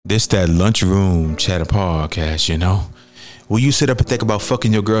This that lunchroom chatter podcast, you know? Will you sit up and think about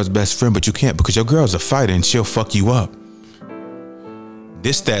fucking your girl's best friend, but you can't because your girl's a fighter and she'll fuck you up?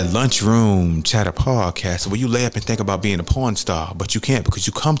 This that lunchroom chatter podcast where you lay up and think about being a porn star, but you can't because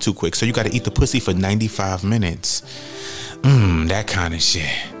you come too quick, so you gotta eat the pussy for 95 minutes. That kind of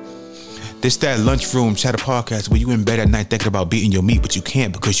shit. This that lunchroom chatter podcast where you in bed at night thinking about beating your meat, but you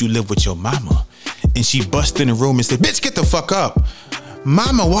can't because you live with your mama. And she bust in the room and say, bitch, get the fuck up.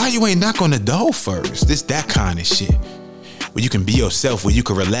 Mama, why you ain't knock on the door first? This that kind of shit. Where you can be yourself, where you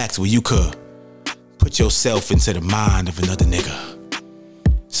can relax, where you could put yourself into the mind of another nigga.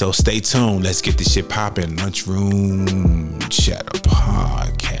 So stay tuned. Let's get this shit popping. Lunchroom Chatter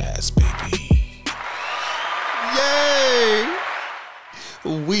Podcast, baby.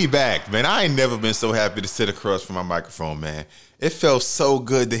 Yay! We back, man. I ain't never been so happy to sit across from my microphone, man. It felt so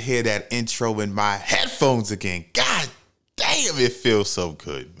good to hear that intro in my headphones again. God damn, it feels so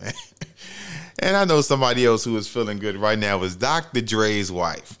good, man. And I know somebody else who is feeling good right now is Dr. Dre's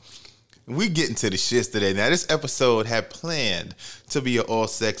wife. We get into the shits today. Now, this episode had planned to be an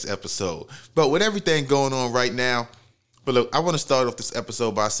all-sex episode. But with everything going on right now, but look, I want to start off this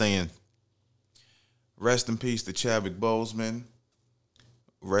episode by saying, rest in peace to Chadwick Boseman.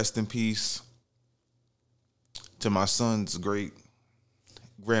 Rest in peace to my son's great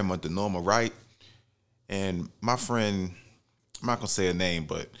grandmother, Norma Wright. And my friend, I'm not going to say her name,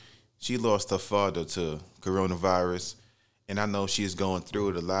 but she lost her father to coronavirus. And I know she's going through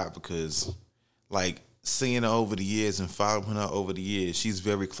it a lot because, like, seeing her over the years and following her over the years, she's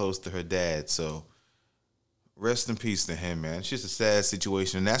very close to her dad. So rest in peace to him, man. It's just a sad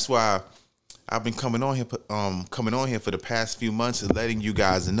situation. And that's why I've been coming on here for the past few months and letting you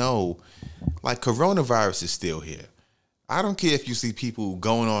guys know, like, coronavirus is still here. I don't care if you see people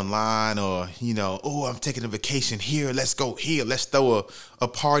going online or, you know, oh, I'm taking a vacation here. Let's go here. Let's throw a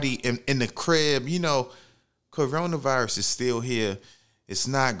party in the crib. You know, coronavirus is still here. It's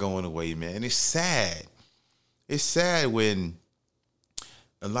not going away, man. It's sad. It's sad when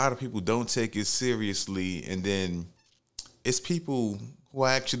a lot of people don't take it seriously, and then it's people who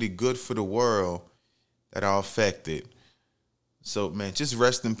are actually good for the world that are affected. So, man, just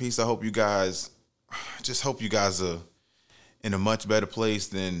rest in peace. I hope you guys are in a much better place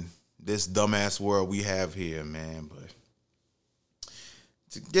than this dumbass world we have here, man. But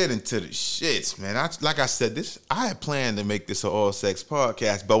to get into the shits, man, like I said, I had planned to make this an all-sex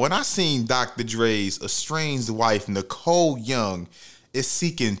podcast, but when I seen Dr. Dre's estranged wife, Nicole Young, is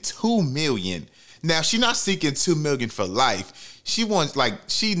seeking $2 million. Now, she's not seeking $2 million for life. She wants,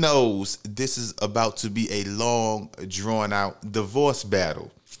 she knows this is about to be a long, drawn-out divorce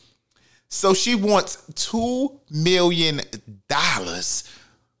battle. So she wants $2 million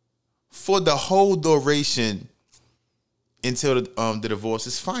for the whole duration until the divorce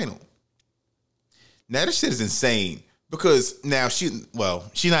is final. Now, this shit is insane because now she's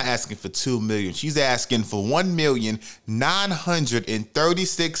not asking for $2 million. She's asking for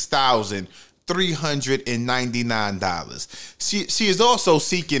 $1,936,399. She is also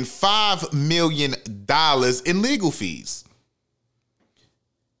seeking $5 million in legal fees.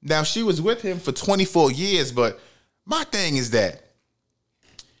 Now, she was with him for 24 years, but my thing is that,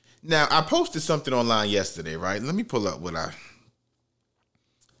 now, I posted something online yesterday, right? Let me pull up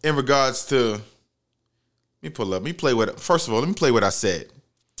first of all, let me play what I said.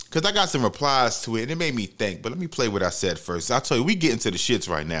 Because I got some replies to it, and it made me think, but let me play what I said first. I'll tell you, we get into the shits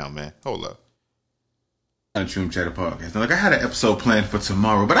right now, man. Hold up. Lunchroom Chatter Podcast. Now, I had an episode planned for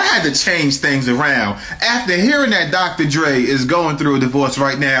tomorrow, but I had to change things around after hearing that Dr. Dre is going through a divorce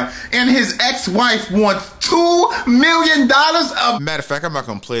right now, and his ex-wife wants $2 million of... Matter of fact, I'm not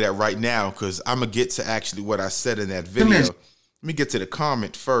going to play that right now, because I'm going to get to actually what I said in that video. Let me get to the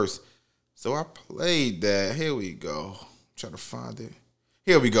comment first. So I played that. Here we go. Try to find it.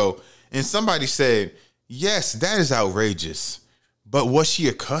 Here we go. And somebody said, yes, that is outrageous. But was she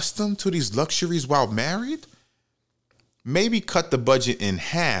accustomed to these luxuries while married? Maybe cut the budget in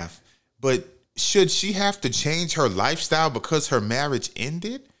half, but should she have to change her lifestyle because her marriage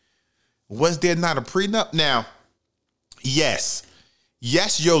ended? Was there not a prenup? Now, yes,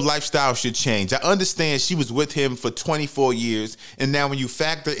 your lifestyle should change. I understand she was with him for 24 years, and now when you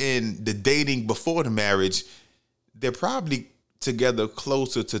factor in the dating before the marriage, they're probably together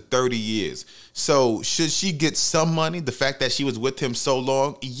closer to 30 years. So should she get some money? The fact that she was with him so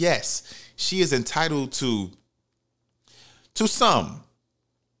long? Yes, she is entitled to some.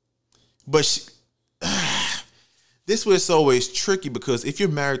 But this was always tricky because if you're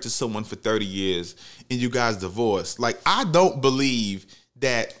married to someone for 30 years and you guys divorce, I don't believe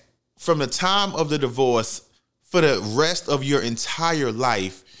that from the time of the divorce for the rest of your entire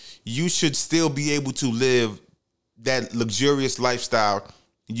life, you should still be able to live that luxurious lifestyle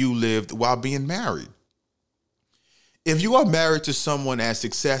you lived while being married. If you are married to someone as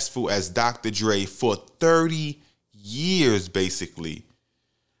successful as Dr. Dre for 30 years, basically,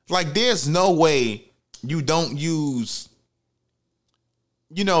 like there's no way you don't use,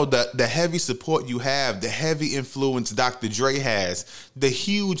 the heavy support you have, the heavy influence Dr. Dre has, the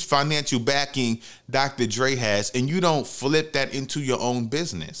huge financial backing Dr. Dre has, and you don't flip that into your own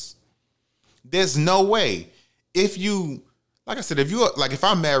business. There's no way. If you, like I said, if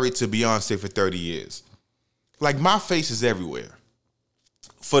I'm married to Beyonce for 30 years, like my face is everywhere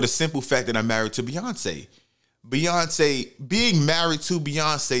for the simple fact that I'm married to Beyonce. Being married to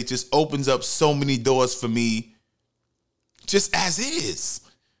Beyonce just opens up so many doors for me just as is.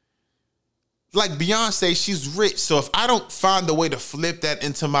 Like Beyonce, she's rich. So if I don't find a way to flip that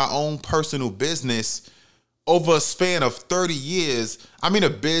into my own personal business over a span of 30 years, I mean a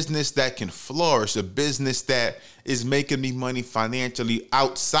business that can flourish, a business that is making me money financially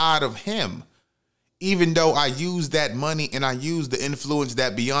outside of him. Even though I use that money and I use the influence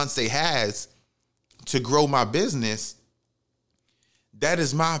that Beyonce has to grow my business, that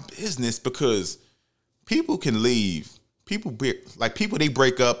is my business, because people can leave. People they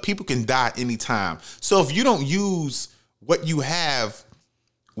break up. People can die anytime. So if you don't use what you have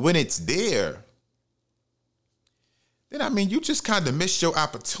when it's there, then I mean you just kind of miss your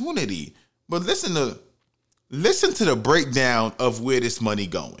opportunity. But listen to the breakdown of where this money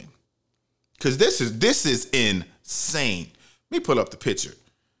going, because this is insane. Let me pull up the picture,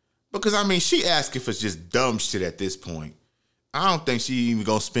 because I mean she asking for just dumb shit at this point. I don't think she even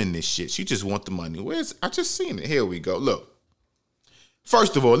gonna spend this shit. She just want the money. I just seen it. Here we go. Look.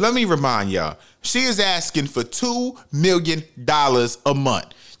 First of all, let me remind y'all, she is asking for $2 million a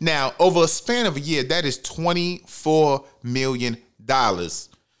month. Now, over a span of a year, that is $24 million.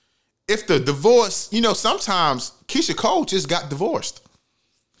 If the divorce, sometimes Keisha Cole just got divorced.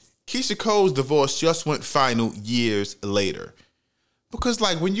 Keisha Cole's divorce just went final years later. Because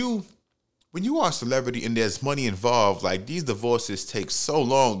like when you are a celebrity and there's money involved, like these divorces take so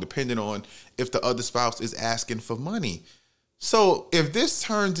long depending on if the other spouse is asking for money. So if this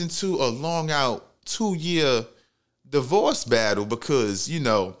turns into a long out 2-year divorce battle because,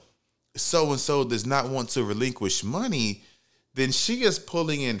 so-and-so does not want to relinquish money, then she is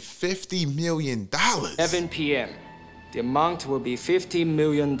pulling in $50 million. 7 p.m. The amount will be $50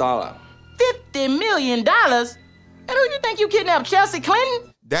 million. $50 million? And who you think you kidnapped, Chelsea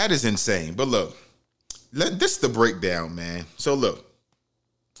Clinton? That is insane. But look, this is the breakdown, man. So look,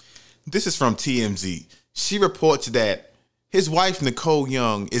 this is from TMZ. She reports that his wife, Nicole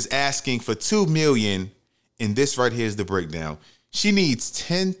Young, is asking for $2 million, and this right here is the breakdown. She needs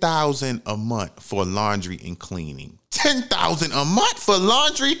 $10,000 a month for laundry and cleaning. $10,000 a month for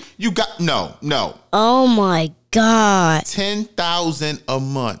laundry? You got no. Oh my God. $10,000 a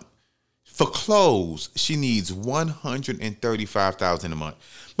month. For clothes, she needs $135,000 a month.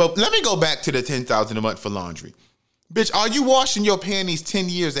 But let me go back to the $10,000 a month for laundry. Bitch, are you washing your panties 10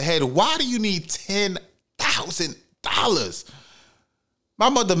 years ahead? Why do you need $10,000? My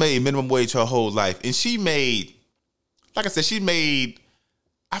mother made minimum wage her whole life, and she made, like I said,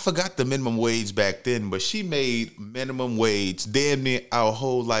 I forgot the minimum wage back then, but she made minimum wage damn near our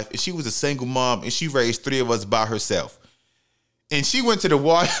whole life. And she was a single mom, and she raised 3 of us by herself. And she went to the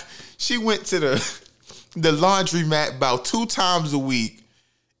laundromat about 2 times a week,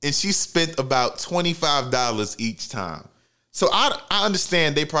 and she spent about $25 each time. So I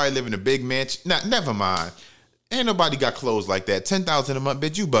understand they probably live in a big mansion. Nah, never mind. Ain't nobody got clothes like that. $10,000 a month,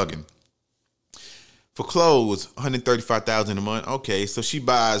 bitch, you bugging. For clothes, $135,000 a month. Okay, so she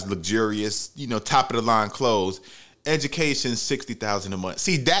buys luxurious, top of the line clothes. Education, $60,000 a month.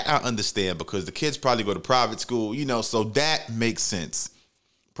 See, that I understand because the kids probably go to private school, so that makes sense.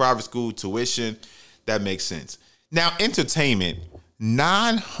 Private school tuition, that makes sense. Now, entertainment,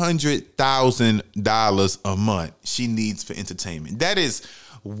 $900,000 a month she needs for entertainment. That is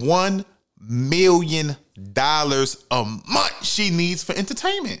 $1 million a month she needs for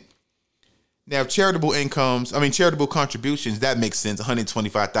entertainment. Now, charitable contributions, that makes sense,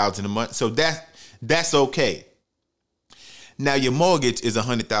 $125,000 a month. So that's okay. Now, your mortgage is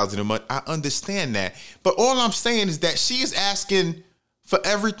 $100,000 a month. I understand that. But all I'm saying is that she is asking for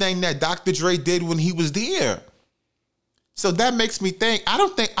everything that Dr. Dre did when he was there. So that makes me think, I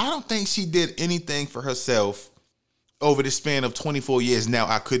don't think she did anything for herself over the span of 24 years. Now,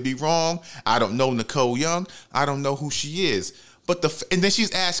 I could be wrong. I don't know Nicole Young. I don't know who she is. And then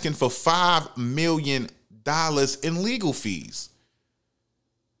she's asking for $5 million in legal fees.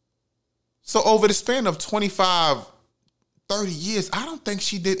 So over the span of 25, 30 years, I don't think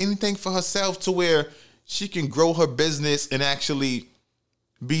she did anything for herself to where she can grow her business and actually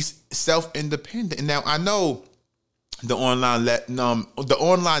be self-independent. And now I know the online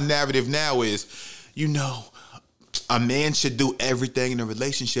narrative now is, you know, a man should do everything in a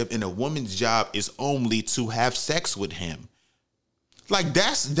relationship and a woman's job is only to have sex with him. Like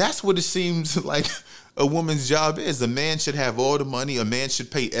that's what it seems like a woman's job is. A man should have all the money, a man should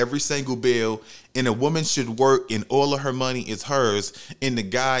pay every single bill, and a woman should work and all of her money is hers, and the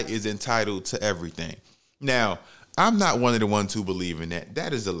guy is entitled to everything. Now, I'm not one of the ones who believe in that.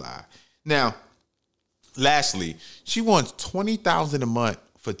 That is a lie. Now, lastly, she wants $20,000 a month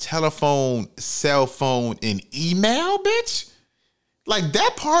for telephone, cell phone, and email, bitch. Like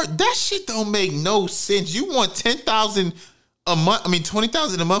that shit don't make no sense. You want $10,000 a month? I mean,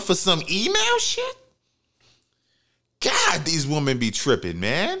 $20,000 a month for some email shit? God, these women be tripping,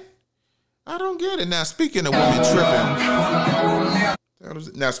 man. I don't get it. Now, speaking of women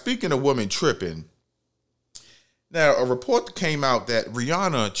tripping. Now, a report came out that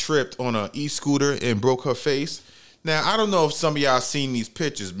Rihanna tripped on an e-scooter and broke her face. Now, I don't know if some of y'all seen these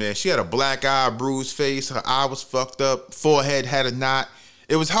pictures, man. She had a black eye, bruised face. Her eye was fucked up. Forehead had a knot.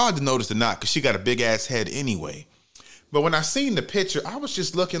 It was hard to notice the knot because she got a big-ass head anyway. But when I seen the picture, I was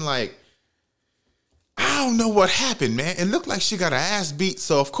just looking like, I don't know what happened, man. It looked like she got her ass beat.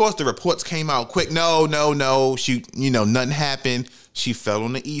 So, of course, the reports came out quick. No. She, nothing happened. She fell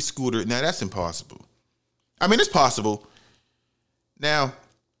on the e-scooter. Now, that's impossible. I mean, it's possible. Now,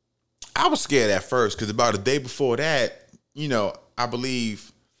 I was scared at first because about a day before that, I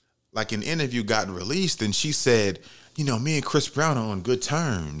believe like an interview got released and she said, me and Chris Brown are on good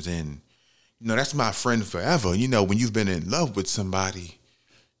terms and, that's my friend forever. When you've been in love with somebody,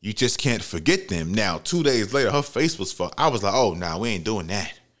 you just can't forget them. Now, 2 days later, her face was fucked. I was like, oh, nah, we ain't doing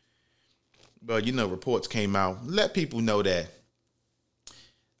that. But, reports came out. Let people know that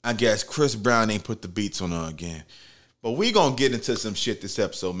I guess Chris Brown ain't put the beats on her again. But we gonna get into some shit this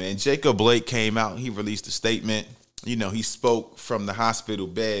episode, man. Jacob Blake came out. He released a statement. He spoke from the hospital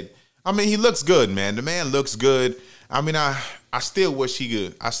bed. I mean, he looks good, man. The man looks good. I mean, I still wish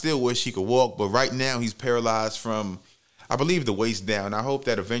he could walk, but right now he's paralyzed from, I believe, the waist down. I hope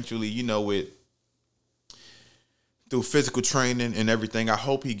that eventually, through physical training and everything, I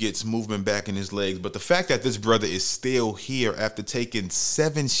hope he gets movement back in his legs. But the fact that this brother is still here after taking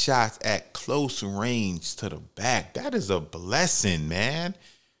 7 shots at close range to the back, that is a blessing, man.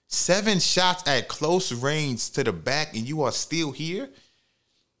 7 shots at close range to the back and you are still here?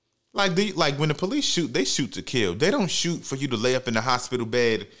 Like when the police shoot, they shoot to kill. They don't shoot for you to lay up in the hospital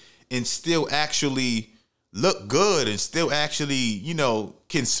bed and still actually look good and still actually,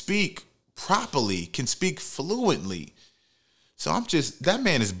 can speak properly, can speak fluently. So that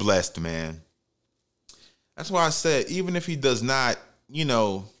man is blessed, man. That's why I said, even if he does not,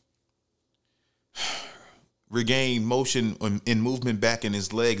 regain motion and movement back in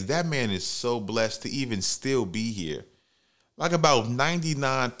his legs, that man is so blessed to even still be here. Like about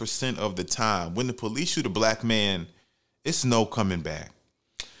 99% of the time, when the police shoot a black man, it's no coming back.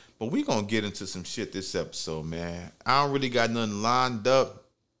 But we gonna get into some shit this episode, man. I don't really got nothing lined up.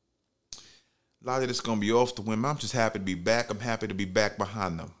 A lot of this gonna be off the whim. I'm just happy to be back. I'm happy to be back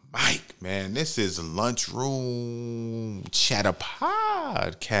behind the mic, man. This is Lunchroom Chatter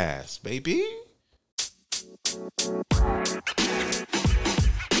Podcast, baby.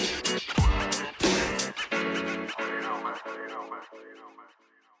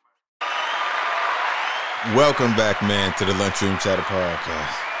 Welcome back, man, to the Lunchroom Chatter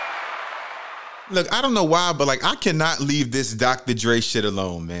Podcast. Look, I don't know why, but I cannot leave this Dr. Dre shit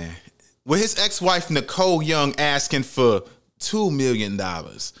alone, man. With his ex-wife Nicole Young asking for $2 million.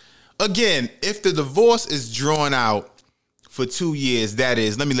 Again, if the divorce is drawn out for 2 years, that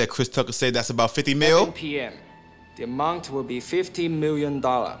is, let me let Chris Tucker say that's about 50 mil. 7 p.m. The amount will be $50 million.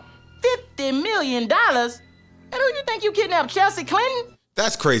 $50 million? And who you think you kidnapped, Chelsea Clinton?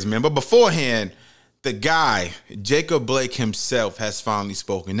 That's crazy, man. But beforehand, the guy, Jacob Blake himself, has finally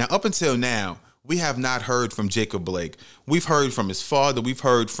spoken. Now, up until now, we have not heard from Jacob Blake. We've heard from his father. We've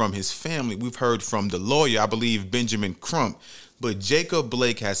heard from his family. We've heard from the lawyer, I believe, Benjamin Crump. But Jacob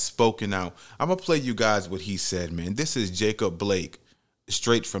Blake has spoken out. I'm going to play you guys what he said, man. This is Jacob Blake,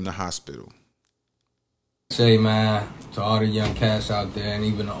 straight from the hospital. Say, man, to all the young cats out there, and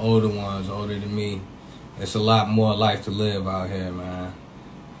even the older ones, older than me, it's a lot more life to live out here, man.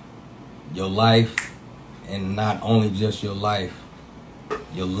 Your life, and not only just your life,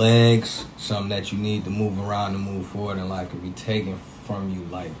 your legs, something that you need to move around and move forward in life, can be taken from you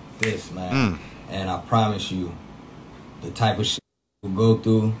like this, man. And I promise you, the type of shit we'll go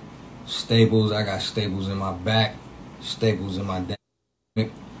through, staples, I got staples in my back, staples in my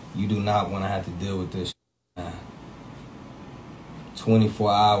damn. You do not want to have to deal with this.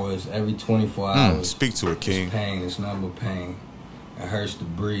 24 hours, every 24 hours. Speak to it, King. It's pain, it's nothing but pain. It hurts to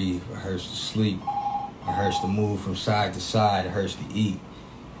breathe, it hurts to sleep, it hurts to move from side to side, it hurts to eat.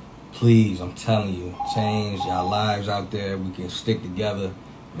 Please, I'm telling you, change your lives out there. We can stick together,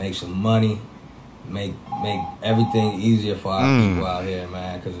 make some money, make everything easier for our people out here,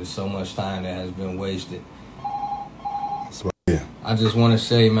 man, because there's so much time that has been wasted. I just want to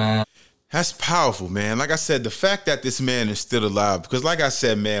say, man. That's powerful, man. Like I said, the fact that this man is still alive, because like I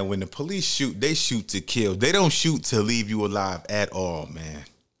said, man, when the police shoot, they shoot to kill. They don't shoot to leave you alive at all, man.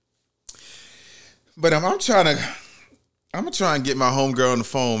 But I'm gonna try and get my homegirl on the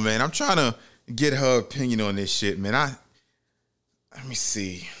phone, man. I'm trying to get her opinion on this shit, man. Let me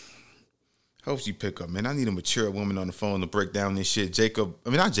see. Hope she pick up, man. I need a mature woman on the phone to break down this shit.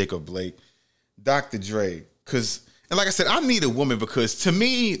 Not Jacob Blake, Dr. Dre, because. And like I said, I need a woman because to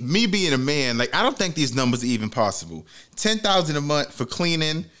me being a man, like I don't think these numbers are even possible. $10,000 a month for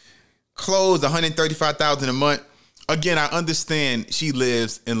cleaning, clothes, $135,000 a month. Again, I understand she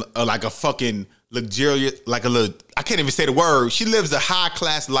lives in like a fucking luxurious, I can't even say the word. She lives a high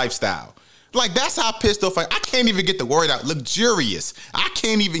class lifestyle. Like that's how pissed off I can't even get the word out. Luxurious. I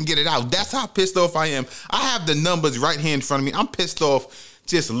can't even get it out. That's how pissed off I am. I have the numbers right here in front of me. I'm pissed off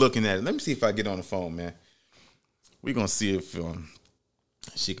just looking at it. Let me see if I get on the phone, man. We're going to see if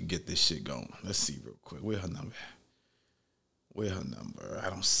she can get this shit going. Let's see real quick. Where's her number? I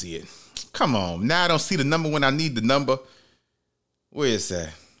don't see it. Come on. Now I don't see the number when I need the number. Where is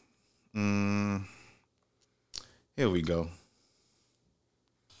that? Here we go.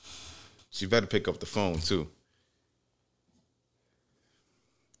 She better pick up the phone, too.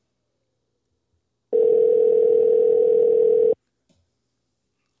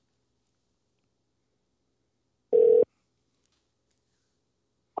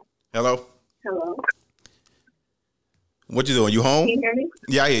 Hello? Hello. What you doing? You home? Can you hear me?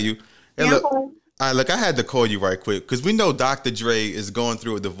 Yeah, I hear you. Hey, Yeah, look, I'm home. all right, look, I had to call you right quick because we know Dr. Dre is going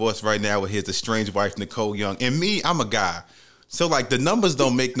through a divorce right now with his estranged wife, Nicole Young. And me, I'm a guy. So, like, the numbers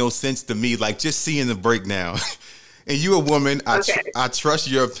don't make no sense to me, like, just seeing the breakdown. And you a woman, I trust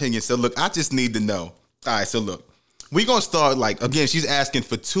your opinion. So, look, I just need to know. All right, so, look, we going to start, like, again, she's asking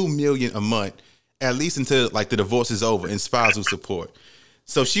for $2 million a month, at least until, like, the divorce is over and spousal support.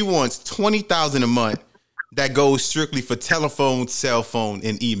 So she wants $20,000 a month that goes strictly for telephone, cell phone,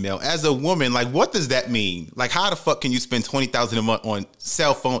 and email. As a woman, like, what does that mean? Like, how the fuck can you spend $20,000 a month on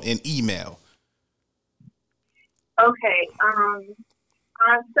cell phone and email? Okay. On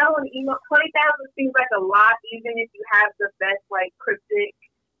cell and email, 20,000 seems like a lot, even if you have the best like cryptic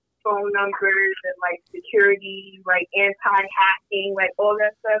phone numbers and like security, like anti-hacking, like all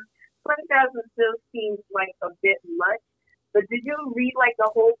that stuff. 20,000 still seems like a bit much. But did you read like the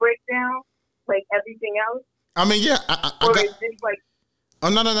whole breakdown, like everything else? I mean, yeah, I got. Is this like? Oh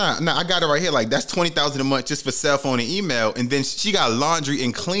no! I got it right here. Like that's $20,000 a month just for cell phone and email, and then she got laundry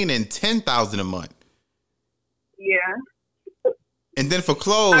and cleaning $10,000 a month. Yeah. And then for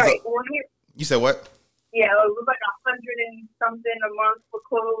clothes, all right, well, you said what? Yeah, it was like 100 and something a month for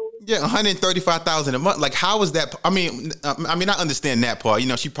clothes. Yeah, $135,000 a month. Like, how is that? I mean, I understand that part. You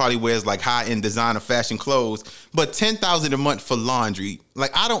know, she probably wears like high-end designer fashion clothes, but $10,000 a month for laundry.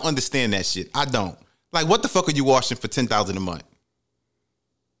 Like, I don't understand that shit. I don't. Like, what the fuck are you washing for $10,000 a month?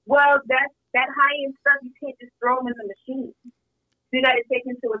 Well, that high-end stuff you can't just throw them in the machine. You got to take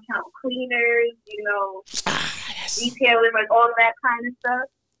into account cleaners, detailing, like all of that kind of stuff.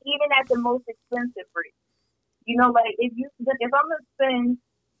 Even at the most expensive rate. You know, like if I'm gonna spend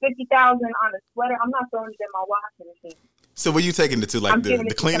 $50,000 on a sweater, I'm not throwing it in my washing machine. So were you taking it to like the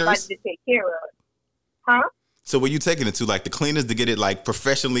cleaners? To take care of, huh? So were you taking it to like the cleaners to get it like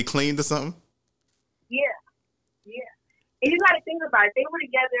professionally cleaned or something? Yeah. And you got to think about it. They were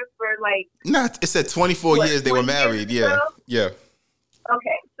together for like. Nah, it said 24 years they were married. Yeah.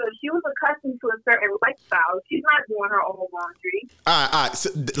 Okay, so she was accustomed to a certain lifestyle. She's not doing her own laundry. All right. So,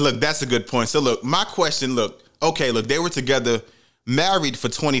 look, that's a good point. So, look, my question, they were together, married for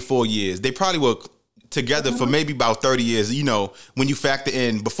 24 years. They probably were together for maybe about 30 years, you know, when you factor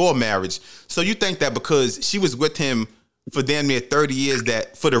in before marriage. So you think that because she was with him for damn near 30 years,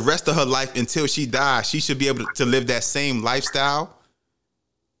 that for the rest of her life until she dies, she should be able to live that same lifestyle?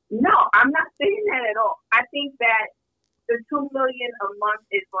 No, I'm not saying that at all. I think that the $2 million a month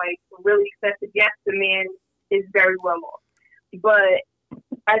is like really excessive. Yes, the man is very well off, but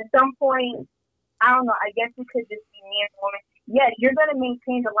at some point, I don't know. I guess it could just be man and woman. Yeah, you're going to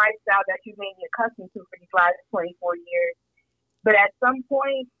maintain the lifestyle that you made me accustomed to for these last 24 years, but at some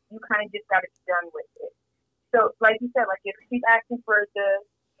point, you kind of just got to be done with it. So, like you said, like if she's asking for the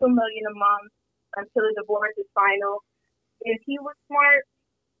 $2 million a month until the divorce is final, if he was smart,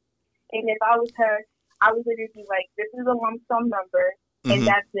 and if I was her, I would literally be like, this is a lump sum number, and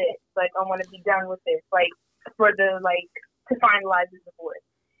that's it. Like, I want to be done with this. Like, for the, like, to finalize the divorce.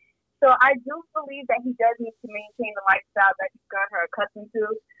 So I do believe that he does need to maintain the lifestyle that he's got her accustomed to,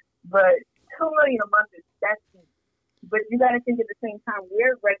 but $2 million a month that's deep. But you got to think at the same time,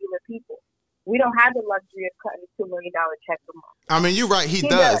 we're regular people. We don't have the luxury of cutting $2 million check a month. I mean, you're right. He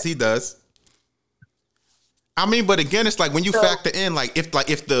does. He does. I mean, but again, it's like when you factor in,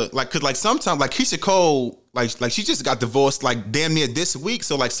 cause sometimes like Keisha Cole, like she just got divorced like damn near this week.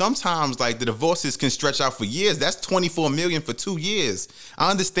 So like sometimes like the divorces can stretch out for years. That's $24 million for 2 years.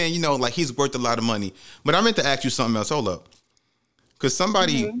 I understand, like he's worth a lot of money, but I meant to ask you something else. Hold up. Cause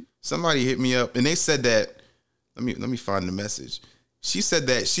somebody hit me up and they said that, let me find the message. She said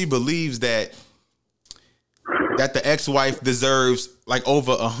that she believes that the ex-wife deserves like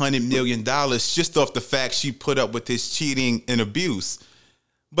over $100 million just off the fact she put up with his cheating and abuse.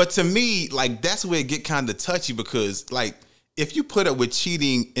 But to me, like that's where it get kind of touchy because like if you put up with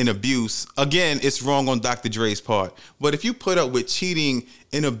cheating and abuse, again, it's wrong on Dr. Dre's part. But if you put up with cheating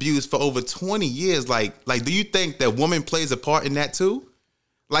and abuse for over 20 years, like do you think that woman plays a part in that too?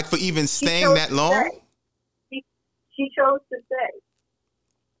 Like for even staying that long? She chose to stay.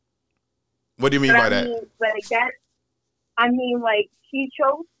 What do you mean by that? Like she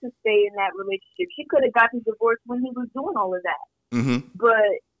chose to stay in that relationship. She could have got the divorce when he was doing all of that. Mm-hmm.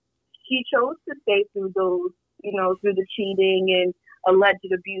 But she chose to stay through those, through the cheating and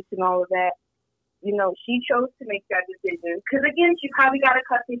alleged abuse and all of that. She chose to make that decision. Because again, she probably got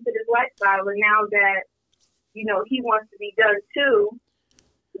accustomed to this lifestyle. And now that, he wants to be done too,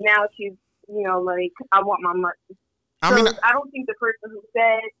 now she's, like, I want my money. I don't think the person who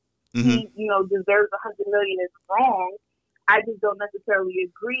said he, deserves $100 million is wrong. I just don't necessarily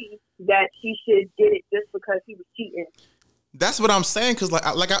agree that she should get it just because he was cheating. That's what I'm saying, because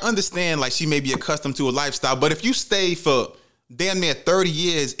like I understand like she may be accustomed to a lifestyle, but if you stay for damn near 30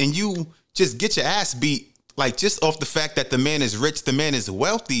 years and you just get your ass beat, like just off the fact that the man is rich, the man is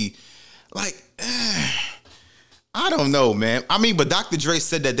wealthy, like I don't know, man. I mean, but Dr. Dre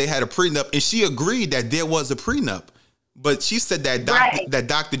said that they had a prenup, and she agreed that there was a prenup. But she said that that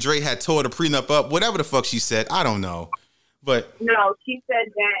Dr. Dre had tore the prenup up, whatever the fuck she said. I don't know. But no, she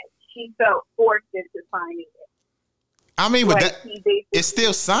said that she felt forced into signing it. I mean, but that it's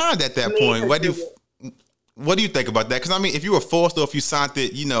still signed at that point. What do you think about that? Because I mean, if you were forced or if you signed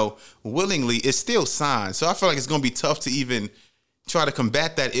it, willingly, it's still signed. So I feel like it's going to be tough to even try to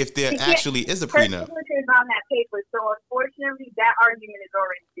combat that if there actually is a prenup. Is on that paper, so unfortunately, that argument is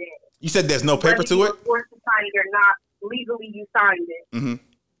already dead. You said there's no paper to it? Whether you were forced to sign it or not, legally you signed it. Mm-hmm.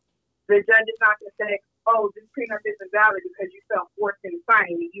 The judge is not going to say, oh, this prenup isn't valid because you felt forced into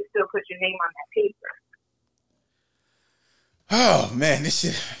signing it. You still put your name on that paper. Oh man, this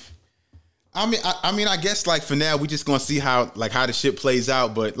shit. I mean, I guess like for now we just gonna see how the shit plays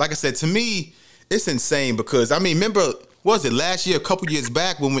out. But like I said, to me, it's insane because I mean, remember, what was it last year, a couple years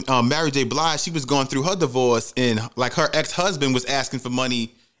back when Mary J. Blige, she was going through her divorce and like her ex-husband was asking for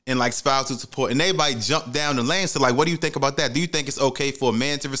money and like spousal support, and everybody jumped down the lane. So like, what do you think about that? Do you think it's okay for a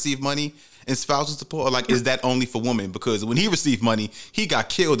man to receive money and spousal support, or like is that only for women? Because when he received money, he got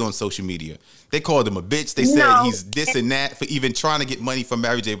killed on social media. They called him a bitch. They said he's this and that for even trying to get money from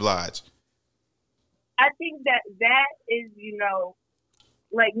Mary J. Blige. I think that is,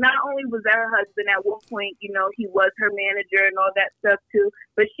 like not only was that her husband at one point, he was her manager and all that stuff too,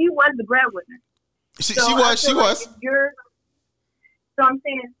 but she was the breadwinner. She was. So I'm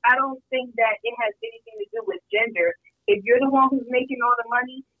saying, I don't think that it has anything to do with gender. If you're the one who's making all the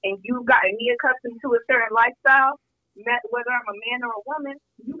money and you've gotten me accustomed to a certain lifestyle, whether I'm a man or a woman,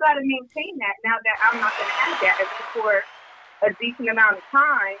 you got to maintain that now that I'm not going to have that at least for a decent amount of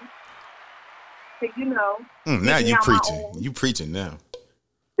time. To, now you preaching. You preaching now.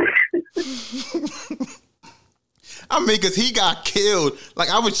 I mean, because he got killed. Like,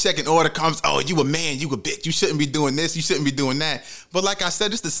 I was checking order comments. Oh, you a man, you a bitch. You shouldn't be doing this. You shouldn't be doing that. But like I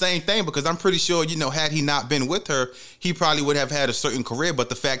said, it's the same thing because I'm pretty sure, had he not been with her, he probably would have had a certain career. But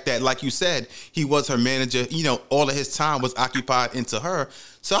the fact that, like you said, he was her manager, all of his time was occupied into her.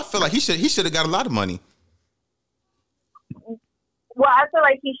 So I feel like he should have got a lot of money. Well, I feel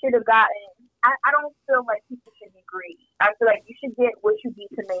like he should have gotten, I don't feel like people should be greedy. I feel like you should get what you need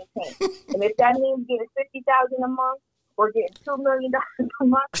to maintain. And if that means getting $50,000 a month or getting $2 million a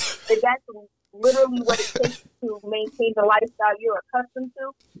month, if that's literally what it takes to maintain the lifestyle you're accustomed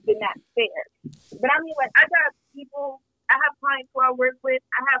to, then that's fair. But I mean, like, I got people I have clients who I work with.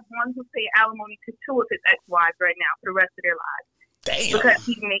 I have one who's paying alimony to 2 of his ex-wives right now for the rest of their lives. Damn. Because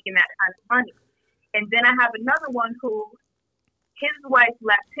he's making that kind of money. And then I have another one who his wife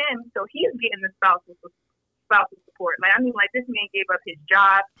left him, so he's getting the spousal support. Like, I mean, like, this man gave up his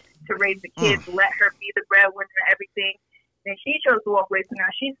job to raise the kids, let her be the breadwinner and everything. Then she chose to walk away, so now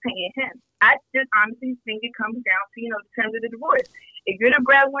she's paying him. I just honestly think it comes down to, the terms of the divorce. If you're the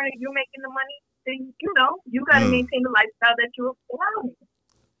breadwinner, you're making the money, then, you got to maintain the lifestyle that you're allowing.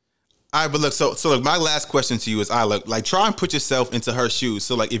 All right, but look, so look, my last question to you is, like, try and put yourself into her shoes.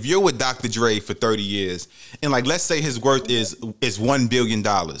 So, like, if you're with Dr. Dre for 30 years, and, like, let's say his worth is $1 billion.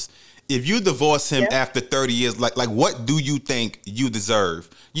 If you divorce him after 30 years, like, what do you think you deserve?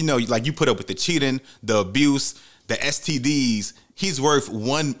 Like, you put up with the cheating, the abuse, the STDs. He's worth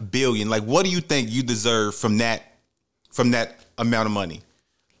 $1 billion. Like, what do you think you deserve from that amount of money?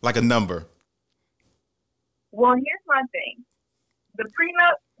 Like a number. Well, here's my thing. The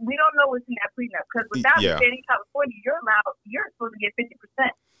prenup, we don't know what's in that prenup because without the state in California, you're supposed to get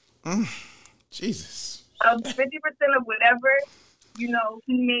 50%. Jesus. Of 50% of whatever, he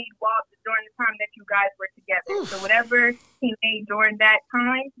made during the time that you guys were together. So whatever he made during that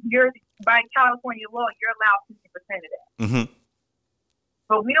time, by California law, you're allowed 50% of that. Mm-hmm.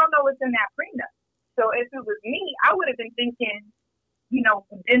 But we don't know what's in that prenup. So if it was me, I would have been thinking,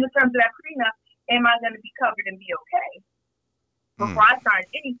 in the terms of that prenup, am I going to be covered and be okay? Before I sign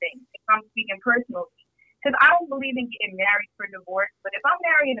anything, if I'm speaking personally. Because I don't believe in getting married for divorce. But if I'm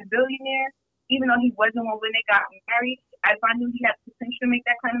marrying a billionaire, even though he wasn't one when they got married, if I knew he had the potential to make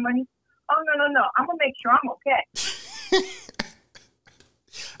that kind of money, no. I'm going to make sure I'm okay.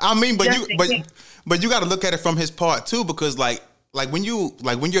 I mean, but you got to look at it from his part too, because like when you're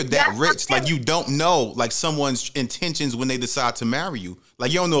that rich, like you don't know like someone's intentions when they decide to marry you.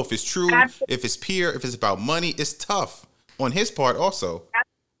 Like you don't know if it's true, if it's pure, if it's about money. It's tough on his part also.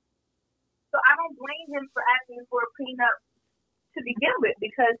 So I don't blame him for asking for a prenup to begin with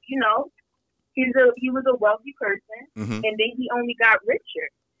because he was a wealthy person, and then he only got richer.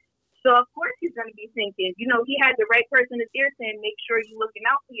 So of course he's going to be thinking, he had the right person in his ear saying, make sure you're looking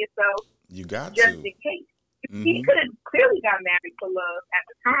out for yourself. You got just in case. He could have clearly got married for love at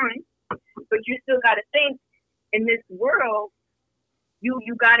the time, but you still got to think in this world, you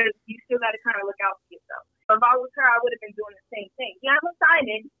still got to kind of look out for yourself. If I was her, I would have been doing the same thing. Yeah, I'm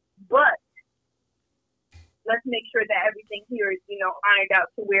signing, but let's make sure that everything here is, ironed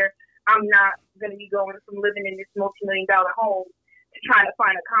out to where I'm not going to be going from living in this multi-million-dollar home to trying to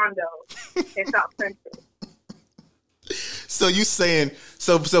find a condo in South Central. So you saying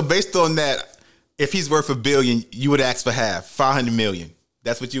so based on that, if he's worth $1 billion, you would ask for half, $500 million.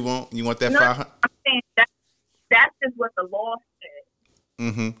 That's what you want? You want that 500? I'm saying that's just what the law says.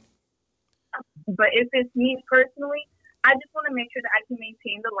 Mm-hmm. But if it's me personally, I just want to make sure that I can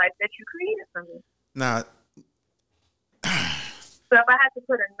maintain the life that you created for me. Nah. So if I had to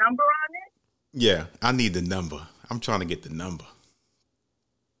put a number on it? Yeah, I need the number. I'm trying to get the number.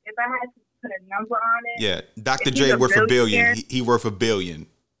 If I had to put a number on it? Yeah, Dr. Dre worth $1 billion. He worth $1 billion.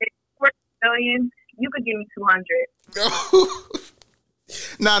 If he's worth $1 billion, you could give me 200.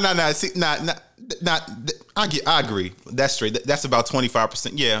 Nah. See, I agree. That's straight. That's about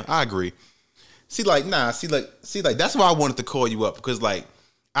 25%. Yeah, I agree. See, that's why I wanted to call you up because, like,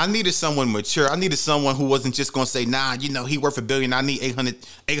 I needed someone mature. I needed someone who wasn't just gonna say, nah, he worth $1 billion. I need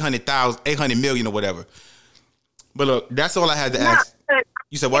 800 million or whatever. But look, that's all I had to ask.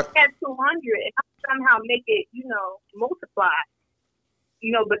 You said what? At 200, and I somehow make it, multiply.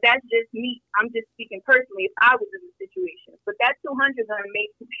 But that's just me. I'm just speaking personally. If I was in the situation, but that 200 is gonna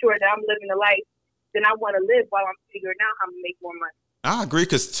make sure that I'm living the life that I want to live while I'm figuring out how to make more money. I agree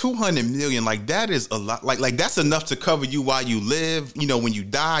because 200 million, like that is a lot. Like that's enough to cover you while you live. When you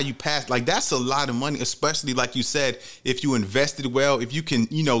die, you pass. Like that's a lot of money, especially like you said, if you invested well, if you can,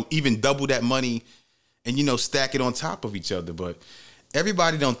 even double that money, and stack it on top of each other. But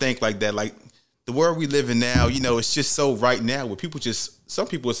everybody don't think like that. Like the world we live in now, it's just so right now where some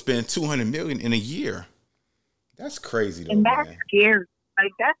people spend 200 million in a year. That's crazy, though. And that's scary.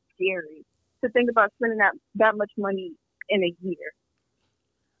 Like that's scary to think about spending that much money in a year.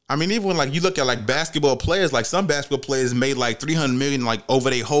 I mean, even when like you look at like basketball players, like some basketball players made like 300 million like over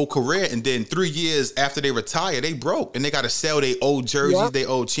their whole career, and then 3 years after they retire, they broke and they got to sell their old jerseys, their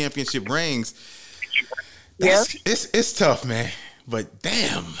old championship rings. It's tough, man. But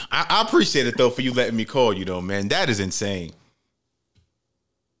damn, I appreciate it though for you letting me call you though, man. That is insane.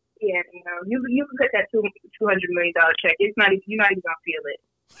 Yeah, you can cut that $200 million check. It's not you're not even gonna feel it.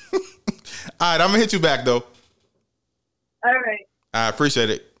 All right, I'm gonna hit you back though. All right. I appreciate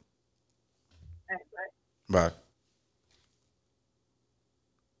it. Bye. Bye.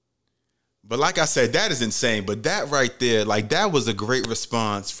 But like I said, that is insane. But that right there, like that was a great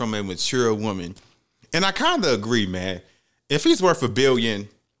response from a mature woman. And I kind of agree, man. If he's worth $1 billion,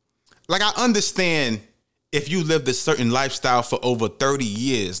 like I understand if you lived a certain lifestyle for over 30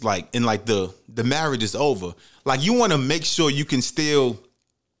 years, like, and like the marriage is over, like you want to make sure you can still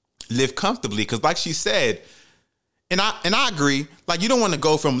live comfortably. Cause like she said, and I agree, like you don't want to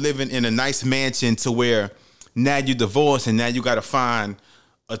go from living in a nice mansion to where now you divorced and now you got to find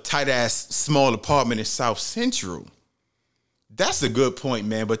a tight ass small apartment in South Central. That's a good point,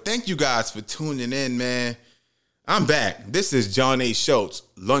 man. But thank you guys for tuning in, man. I'm back. This is John A. Schultz,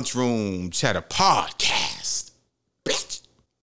 Lunchroom Chatter Podcast.